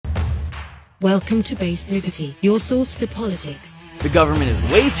Welcome to Base Liberty, your source for politics, The government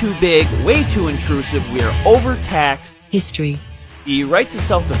is way too big, way too intrusive, we are overtaxed. history, The right to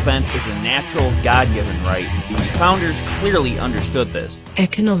self-defense is a natural, God-given right. The founders clearly understood this.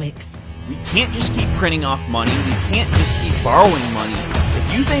 economics, We can't just keep printing off money, we can't just keep borrowing money.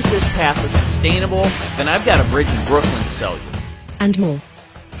 If you think this path is sustainable, then I've got a bridge in Brooklyn to sell you. and more.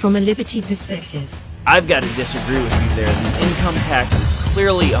 From a liberty perspective, I've got to disagree with you there. The income tax is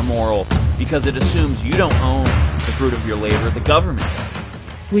clearly immoral because it assumes you don't own the fruit of your labor, the government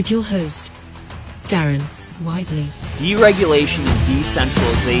does. with your host, Darren Wisely. Deregulation and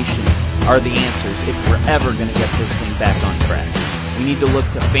decentralization are the answers if we're ever going to get this thing back on track. We need to look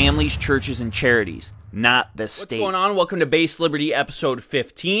to families, churches, and charities, not the state. What's going on? Welcome to Base Liberty episode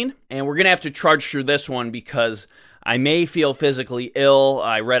 15, and we're going to have to trudge through this one because I may feel physically ill.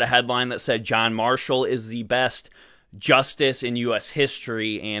 I read a headline that said John Marshall is the best justice in U.S.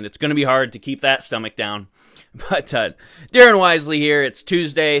 history, and it's going to be hard to keep that stomach down. But Darren Wisely here. It's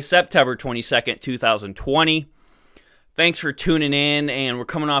Tuesday, September 22nd, 2020. Thanks for tuning in, and we're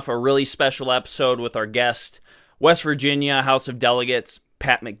coming off a really special episode with our guest, West Virginia House of Delegates,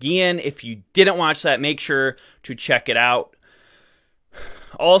 Pat McGeehan. If you didn't watch that, make sure to check it out.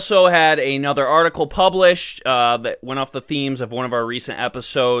 Also had another article published that went off the themes of one of our recent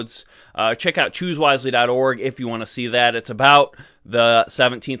episodes. Check out choosewisely.org if you want to see that. It's about the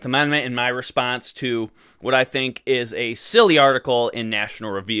 17th Amendment and my response to what I think is a silly article in National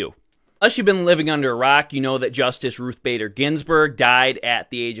Review. Unless you've been living under a rock, you know that Justice Ruth Bader Ginsburg died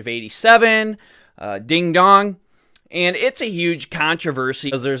at the age of 87. Ding dong. And it's a huge controversy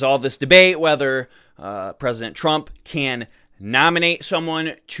because there's all this debate whether President Trump can nominate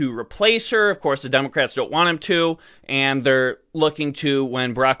someone to replace her. Of course, the Democrats don't want him to, and they're looking to,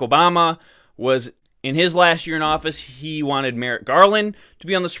 when Barack Obama was in his last year in office, he wanted Merrick Garland to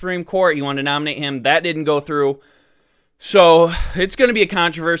be on the Supreme Court. He wanted to nominate him. That didn't go through. So it's going to be a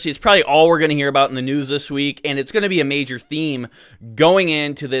controversy. It's probably all we're going to hear about in the news this week, and it's going to be a major theme going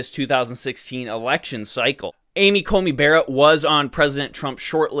into this 2016 election cycle. Amy Coney Barrett was on President Trump's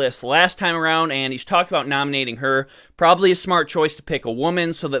shortlist last time around, and he's talked about nominating her. Probably a smart choice to pick a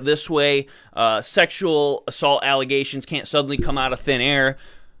woman so that this way sexual assault allegations can't suddenly come out of thin air.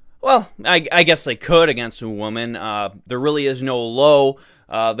 Well, I guess they could against a woman. There really is no low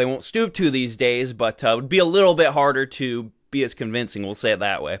they won't stoop to these days, but it would be a little bit harder to be as convincing, we'll say it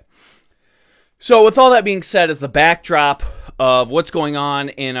that way. So with all that being said, as the backdrop of what's going on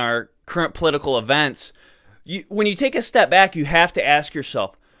in our current political events, when you take a step back, you have to ask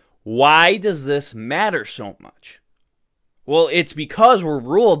yourself, why does this matter so much? Well, it's because we're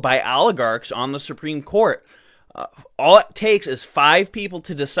ruled by oligarchs on the Supreme Court. All it takes is 5 people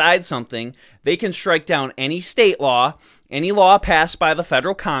to decide something. They can strike down any state law, any law passed by the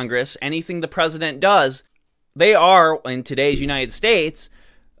federal Congress, anything the president does. They are, in today's United States,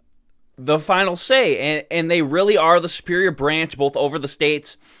 the final say, and they really are the superior branch both over the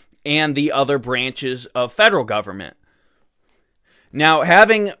states and the other branches of federal government. Now,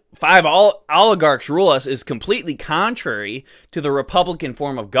 having 5 oligarchs rule us is completely contrary to the Republican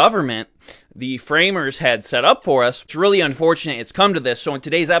form of government the framers had set up for us. It's really unfortunate it's come to this. So in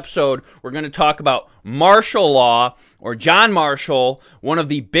today's episode, we're going to talk about martial law, or John Marshall, one of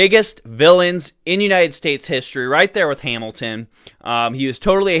the biggest villains in United States history, right there with Hamilton. He was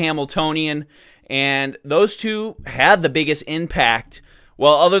totally a Hamiltonian, and those two had the biggest impact.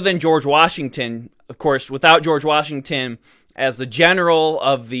 Well, other than George Washington, of course, without George Washington as the general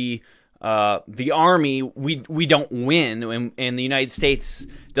of the army, we don't win, and the United States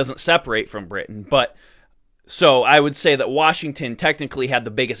doesn't separate from Britain. But so I would say that Washington technically had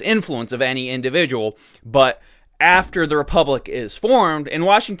the biggest influence of any individual. But after the Republic is formed, and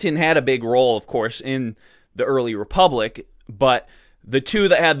Washington had a big role, of course, in the early Republic, but the two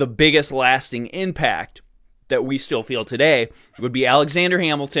that had the biggest lasting impact that we still feel today would be Alexander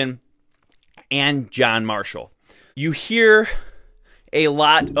Hamilton and John Marshall. You hear a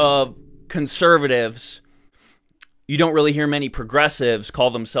lot of conservatives, you don't really hear many progressives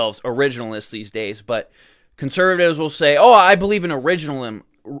call themselves originalists these days, but conservatives will say, oh, I believe in originalism,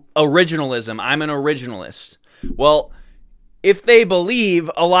 I'm an originalist. Well, if they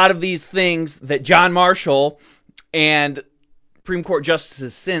believe a lot of these things that John Marshall and Supreme Court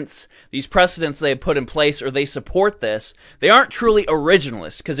justices since, these precedents they have put in place, or they support this, they aren't truly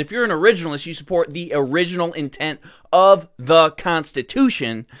originalists. Because if you're an originalist, you support the original intent of the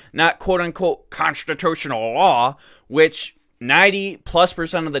Constitution, not quote-unquote constitutional law, which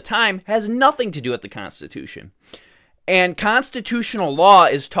 90+% of the time has nothing to do with the Constitution. And constitutional law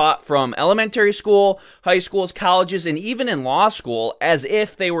is taught from elementary school, high schools, colleges, and even in law school as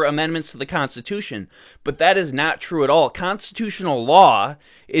if they were amendments to the Constitution. But that is not true at all. Constitutional law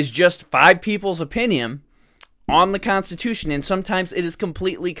is just 5 people's opinion on the Constitution, and sometimes it is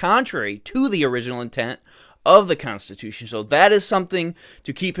completely contrary to the original intent of the Constitution. So that is something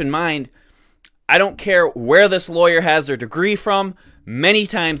to keep in mind. I don't care where this lawyer has their degree from. Many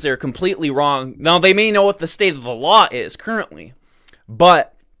times they're completely wrong. Now, they may know what the state of the law is currently,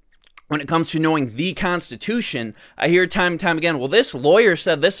 but when it comes to knowing the Constitution, I hear time and time again, well, this lawyer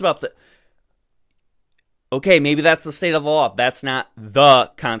said this about the... Okay, maybe that's the state of the law. That's not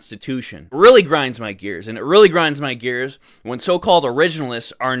the Constitution. It really grinds my gears, and it really grinds my gears when so-called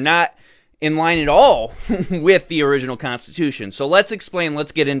originalists are not in line at all with the original Constitution. So let's explain,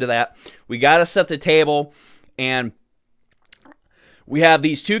 let's get into that. We got to set the table, and we have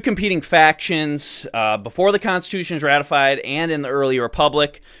these 2 competing factions before the Constitution is ratified and in the early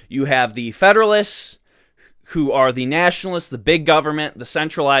Republic. You have the Federalists, who are the nationalists, the big government, the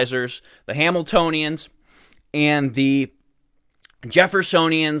centralizers, the Hamiltonians, and the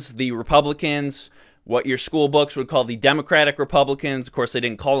Jeffersonians, the Republicans, what your school books would call the Democratic Republicans. Of course, they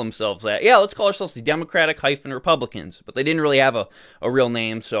didn't call themselves that. Yeah, let's call ourselves the Democratic-Republicans, but they didn't really have a real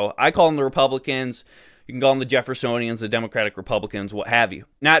name, so I call them the Republicans. You can call them the Jeffersonians, the Democratic Republicans, what have you.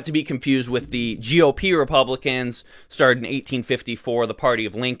 Not to be confused with the GOP Republicans, started in 1854, the party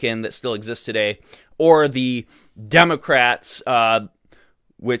of Lincoln that still exists today, or the Democrats,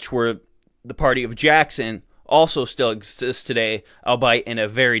 which were the party of Jackson, also still exists today, albeit in a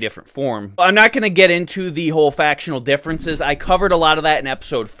very different form. I'm not going to get into the whole factional differences. I covered a lot of that in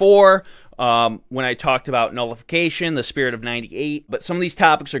episode 4, when I talked about nullification, the spirit of 98, but some of these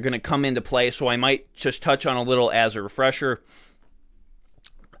topics are going to come into play, so I might just touch on a little as a refresher.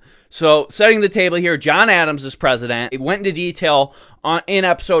 So, setting the table here, John Adams is president. It went into detail in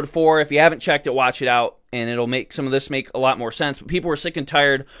episode 4. If you haven't checked it, watch it out, and it'll make some of this make a lot more sense. But people were sick and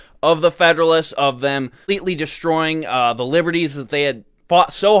tired of the Federalists, of them completely destroying the liberties that they had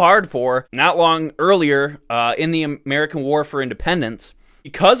fought so hard for not long earlier in the American War for Independence.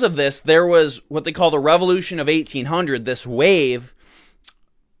 Because of this, there was what they call the Revolution of 1800, this wave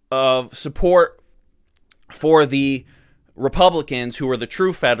of support for the Republicans, who were the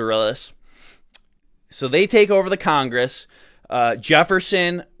true Federalists. So they take over the Congress.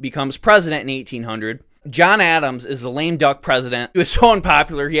 Jefferson becomes president in 1800. John Adams is the lame duck president. He was so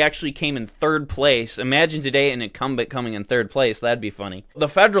unpopular, he actually came in 3rd place. Imagine today an incumbent coming in 3rd place. That'd be funny. The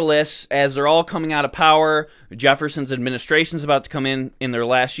Federalists, as they're all coming out of power, Jefferson's administration's about to come in their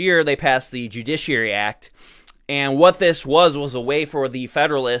last year, they passed the Judiciary Act. And what this was a way for the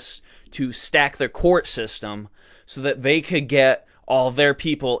Federalists to stack their court system so that they could get all their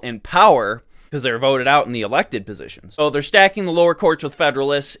people in power, because they're voted out in the elected positions. So they're stacking the lower courts with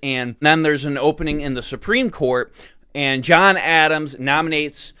Federalists, and then there's an opening in the Supreme Court, and John Adams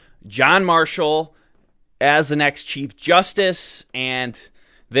nominates John Marshall as the next Chief Justice, and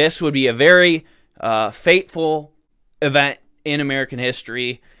this would be a very fateful event in American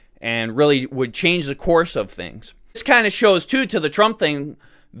history, and really would change the course of things. This kind of shows, too, to the Trump thing,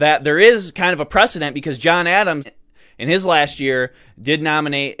 that there is kind of a precedent, because John Adams, in his last year, did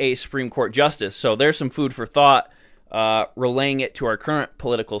nominate a Supreme Court justice. So there's some food for thought, relaying it to our current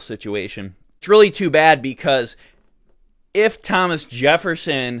political situation. It's really too bad, because if Thomas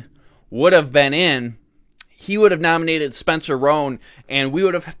Jefferson would have been in, he would have nominated Spencer Roane, and we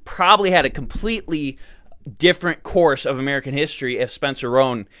would have probably had a completely different course of American history if Spencer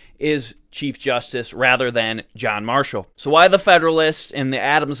Roane is Chief Justice rather than John Marshall. So why the Federalists and the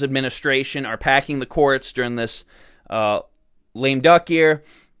Adams administration are packing the courts during this lame duck year?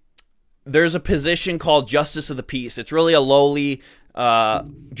 There's a position called Justice of the Peace. It's really a lowly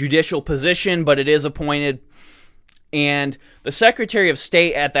judicial position, but it is appointed. And the Secretary of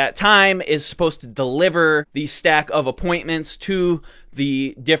State at that time is supposed to deliver the stack of appointments to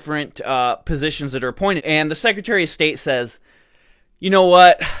the different positions that are appointed. And the Secretary of State says, you know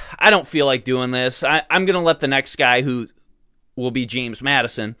what, I don't feel like doing this. I'm going to let the next guy, who will be James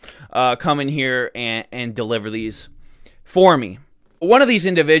Madison, come in here and deliver these for me. One of these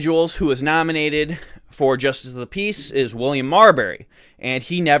individuals who was nominated for Justice of the Peace is William Marbury, and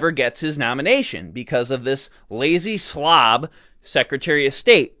he never gets his nomination because of this lazy slob Secretary of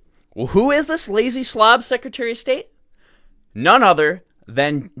State. Well, who is this lazy slob Secretary of State? None other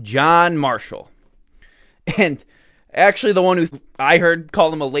than John Marshall. And actually, the one who I heard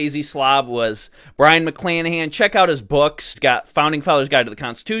call him a lazy slob was Brian McClanahan. Check out his books. He's got Founding Fathers Guide to the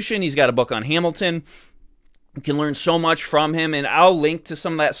Constitution. He's got a book on Hamilton. You can learn so much from him, and I'll link to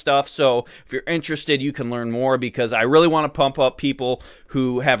some of that stuff, so if you're interested, you can learn more, because I really want to pump up people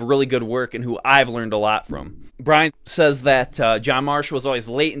who have really good work and who I've learned a lot from. Brian says that John Marshall was always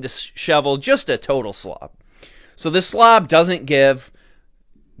late and disheveled, just a total slob. So this slob doesn't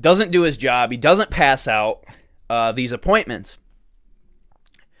do his job. He doesn't pass out these appointments.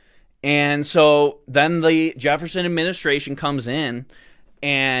 And so then the Jefferson administration comes in,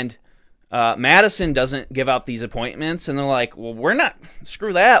 and Madison doesn't give out these appointments, and they're like, well,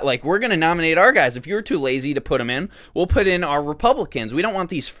 screw that. Like, we're going to nominate our guys. If you're too lazy to put them in, we'll put in our Republicans. We don't want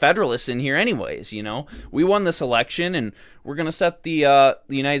these Federalists in here anyways, you know. We won this election, and we're going to set the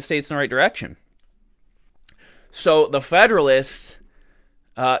United States in the right direction. So the Federalists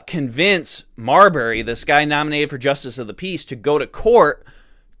convince Marbury, this guy nominated for Justice of the Peace, to go to court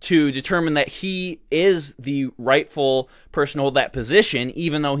to determine that he is the rightful person to hold that position,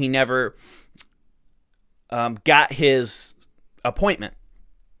 even though he never got his appointment.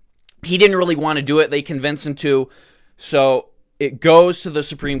 He didn't really want to do it. They convinced him to. So it goes to the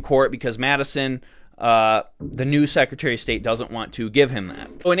Supreme Court because Madison, the new Secretary of State, doesn't want to give him that.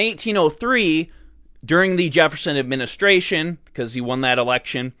 So in 1803, during the Jefferson administration, because he won that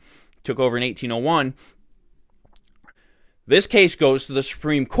election, took over in 1801, this case goes to the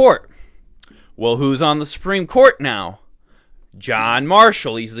Supreme Court. Well, who's on the Supreme Court now? John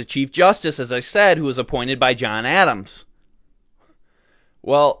Marshall. He's the Chief Justice, as I said, who was appointed by John Adams.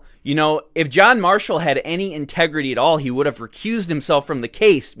 Well, you know, if John Marshall had any integrity at all, he would have recused himself from the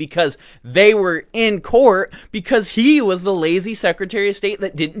case, because they were in court because he was the lazy Secretary of State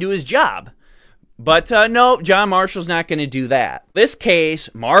that didn't do his job. But no, John Marshall's not going to do that. This case,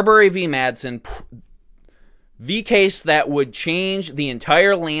 Marbury v. Madison, the case that would change the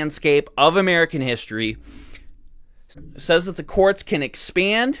entire landscape of American history, says that the courts can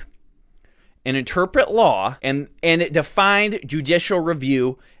expand and interpret law, and it defined judicial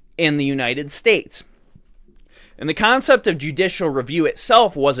review in the United States. And the concept of judicial review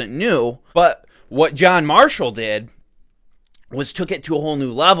itself wasn't new, but what John Marshall did was took it to a whole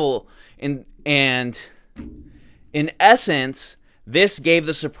new level, and in essence, this gave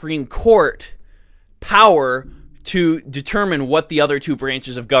the Supreme Court power to determine what the other two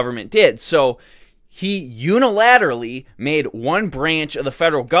branches of government did. So he unilaterally made one branch of the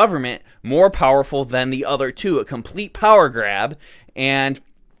federal government more powerful than the other two, a complete power grab. And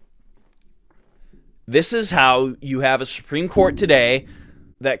this is how you have a Supreme Court today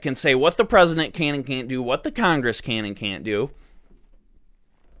that can say what the president can and can't do, what the Congress can and can't do,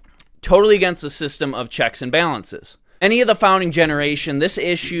 totally against the system of checks and balances. Any of the founding generation, this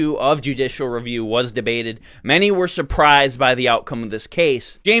issue of judicial review was debated. Many were surprised by the outcome of this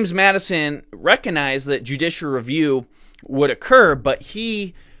case. James Madison recognized that judicial review would occur, but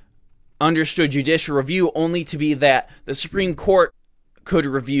he understood judicial review only to be that the Supreme Court could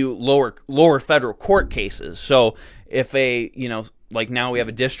review lower federal court cases. So if like now we have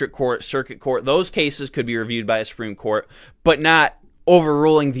a district court, circuit court, those cases could be reviewed by a Supreme Court, but not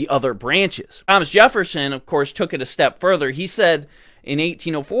overruling the other branches. Thomas Jefferson, of course, took it a step further. He said in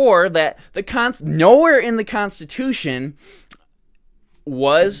 1804 that nowhere in the Constitution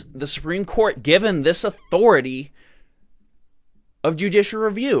was the Supreme Court given this authority of judicial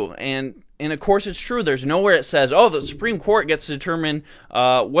review. And of course it's true. There's nowhere it says, oh, the Supreme Court gets to determine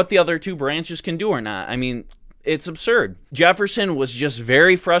what the other two branches can do or not. I mean, it's absurd. Jefferson was just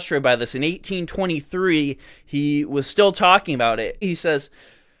very frustrated by this. In 1823, he was still talking about it. He says,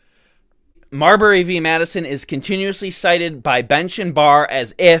 Marbury v. Madison is continuously cited by bench and bar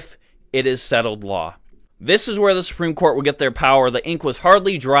as if it is settled law. This is where the Supreme Court will get their power. The ink was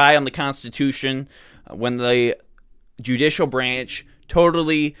hardly dry on the Constitution when the judicial branch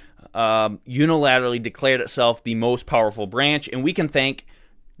totally unilaterally declared itself the most powerful branch, and we can thank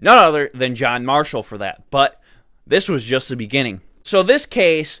none other than John Marshall for that. But this was just the beginning. So this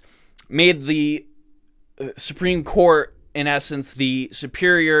case made the Supreme Court, in essence, the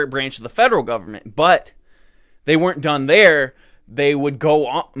superior branch of the federal government. But they weren't done there. They would go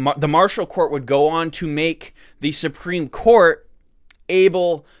on, the Marshall Court would go on to make the Supreme Court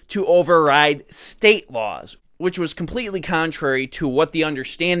able to override state laws, which was completely contrary to what the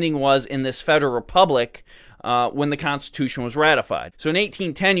understanding was in this federal republic when the Constitution was ratified. So in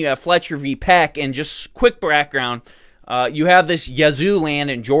 1810, you have Fletcher v. Peck, and just quick background, you have this Yazoo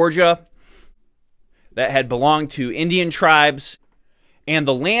land in Georgia that had belonged to Indian tribes, and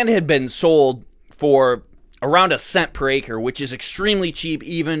the land had been sold for around 1 cent per acre, which is extremely cheap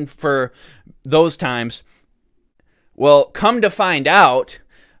even for those times. Well, come to find out,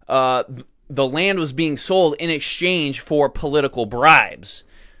 the land was being sold in exchange for political bribes.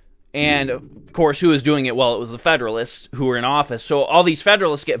 And, of course, who was doing it? Well, it was the Federalists who were in office. So all these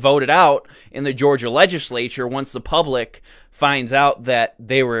Federalists get voted out in the Georgia legislature once the public finds out that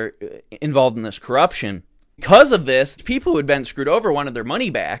they were involved in this corruption. Because of this, people who had been screwed over wanted their money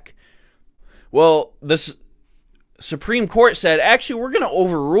back. Well, this Supreme Court said, actually, we're going to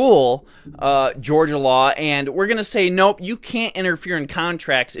overrule Georgia law, and we're going to say, nope, you can't interfere in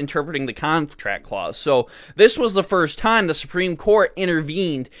contracts interpreting the contract clause. So this was the first time the Supreme Court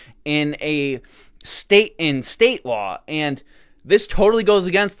intervened in state law, and this totally goes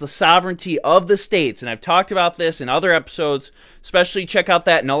against the sovereignty of the states. And I've talked about this in other episodes, especially check out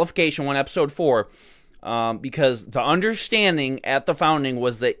that Nullification one, episode 4. Because the understanding at the founding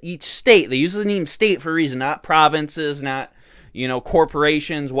was that each state, they use the name state for a reason, not provinces, not,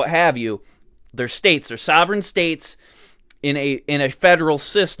 corporations, what have you. They're states, they're sovereign states in a federal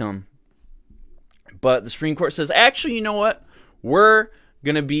system. But the Supreme Court says, actually, you know what? We're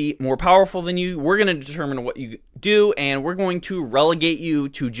going to be more powerful than you. We're going to determine what you do, and we're going to relegate you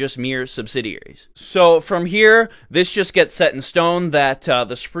to just mere subsidiaries. So from here, this just gets set in stone that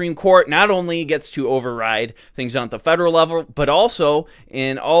the Supreme Court not only gets to override things on the federal level, but also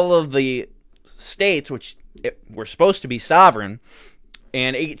in all of the states, which were supposed to be sovereign.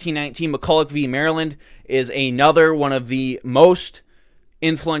 And 1819 McCulloch v. Maryland is another one of the most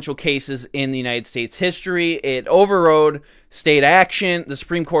influential cases in the United States history. It overrode state action. The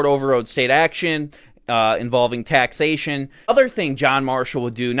Supreme Court overrode state action involving taxation. Other thing John Marshall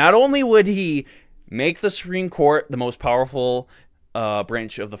would do, not only would he make the Supreme Court the most powerful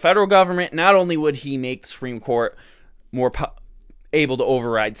branch of the federal government, not only would he make the Supreme Court more able to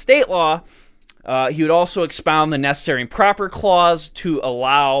override state law, he would also expound the necessary and proper clause to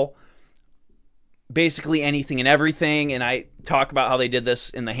allow basically anything and everything. And I talk about how they did this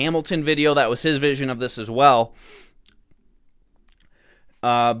in the Hamilton video. That was his vision of this as well.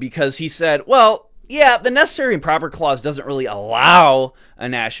 Because he said, well, yeah, the necessary and proper clause doesn't really allow a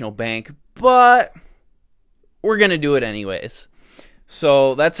national bank, but we're going to do it anyways.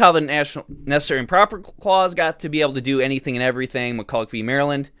 So that's how the necessary and proper clause got to be able to do anything and everything. McCulloch v.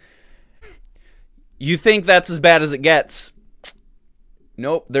 Maryland. You think that's as bad as it gets?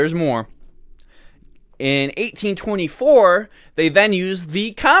 Nope, there's more. In 1824, they then used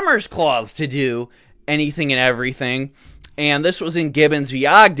the Commerce Clause to do anything and everything. And this was in Gibbons v.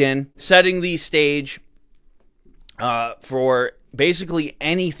 Ogden, setting the stage for basically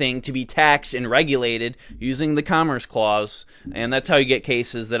anything to be taxed and regulated using the Commerce Clause. And that's how you get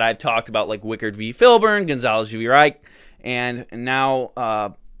cases that I've talked about, like Wickard v. Filburn, Gonzalez v. Reich. And now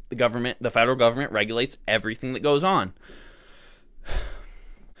the federal government regulates everything that goes on.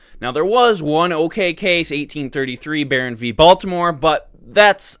 Now, there was one okay case, 1833, Barron v. Baltimore, but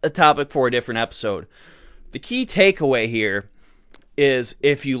that's a topic for a different episode. The key takeaway here is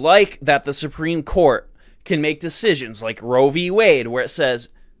if you like that the Supreme Court can make decisions like Roe v. Wade, where it says,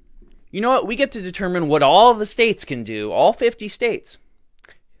 you know what, we get to determine what all the states can do, all 50 states.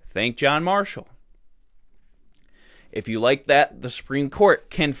 Thank John Marshall. If you like that the Supreme Court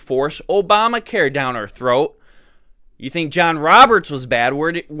can force Obamacare down our throat, you think John Roberts was bad,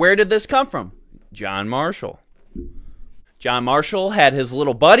 where did this come from? John Marshall. John Marshall had his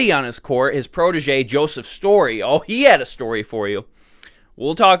little buddy on his court, his protege, Joseph Story. Oh, he had a story for you.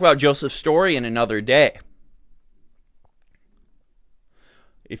 We'll talk about Joseph Story in another day.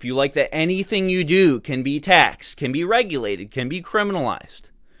 If you like that anything you do can be taxed, can be regulated, can be criminalized,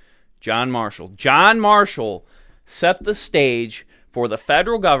 John Marshall. John Marshall set the stage for the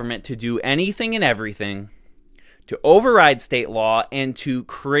federal government to do anything and everything, to override state law, and to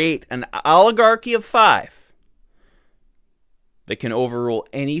create an oligarchy of 5 that can overrule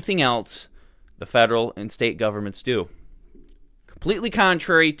anything else the federal and state governments do. Completely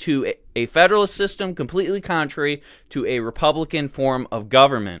contrary to a federalist system, completely contrary to a Republican form of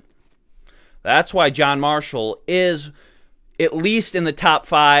government. That's why John Marshall is at least in the top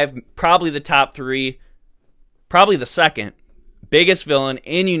 5, probably the top 3, probably the second biggest villain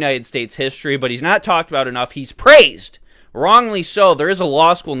in United States history, but he's not talked about enough. He's praised, wrongly so. There is a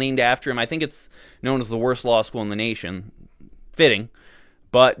law school named after him. I think it's known as the worst law school in the nation. Fitting.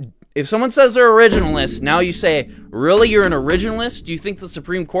 But if someone says they're originalists, now you say, really, you're an originalist? Do you think the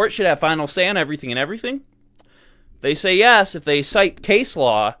Supreme Court should have final say on everything and everything? They say yes. If they cite case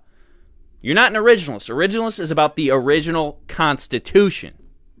law, you're not an originalist. Originalist is about the original Constitution,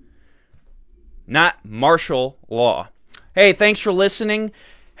 not martial law. Hey, thanks for listening.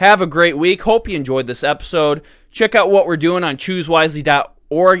 Have a great week. Hope you enjoyed this episode. Check out what we're doing on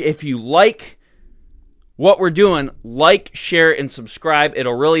choosewisely.org. If you like what we're doing, like, share, and subscribe.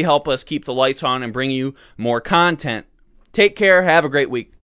 It'll really help us keep the lights on and bring you more content. Take care. Have a great week.